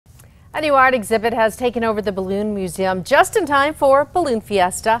A new art exhibit has taken over the Balloon Museum just in time for Balloon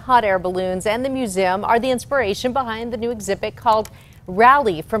Fiesta. Hot air balloons and the museum are the inspiration behind the new exhibit called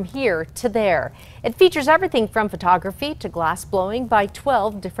Rally From Here to There. It features everything from photography to glass blowing by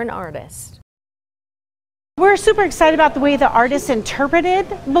 12 different artists. We're super excited about the way the artists interpreted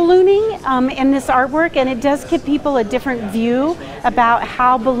ballooning in this artwork, and it does give people a different view about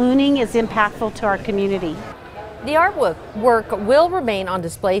how ballooning is impactful to our community. The artwork will remain on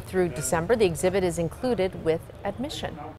display through December. The exhibit is included with admission.